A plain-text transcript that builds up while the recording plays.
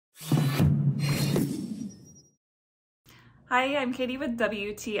Hi, I'm Katie with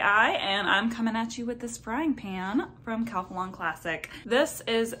WTI, and I'm coming at you with this frying pan from Calphalon Classic. This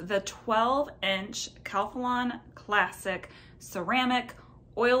is the 12-inch Calphalon Classic ceramic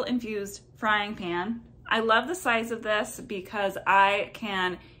oil-infused frying pan. I love the size of this because I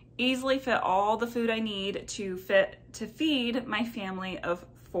can easily fit all the food I need to feed my family of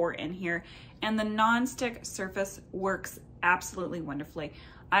 4 in here, and the non-stick surface works absolutely wonderfully.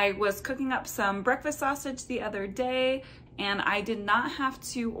 I was cooking up some breakfast sausage the other day and I did not have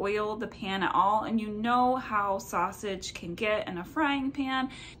to oil the pan at all, and you know how sausage can get in a frying pan.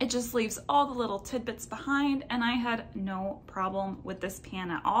 It just leaves all the little tidbits behind, and I had no problem with this pan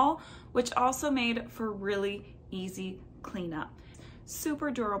at all, which also made for really easy cleanup.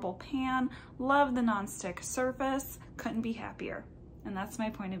 Super durable pan, love the non-stick surface, couldn't be happier, and that's my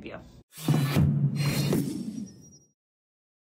point of view.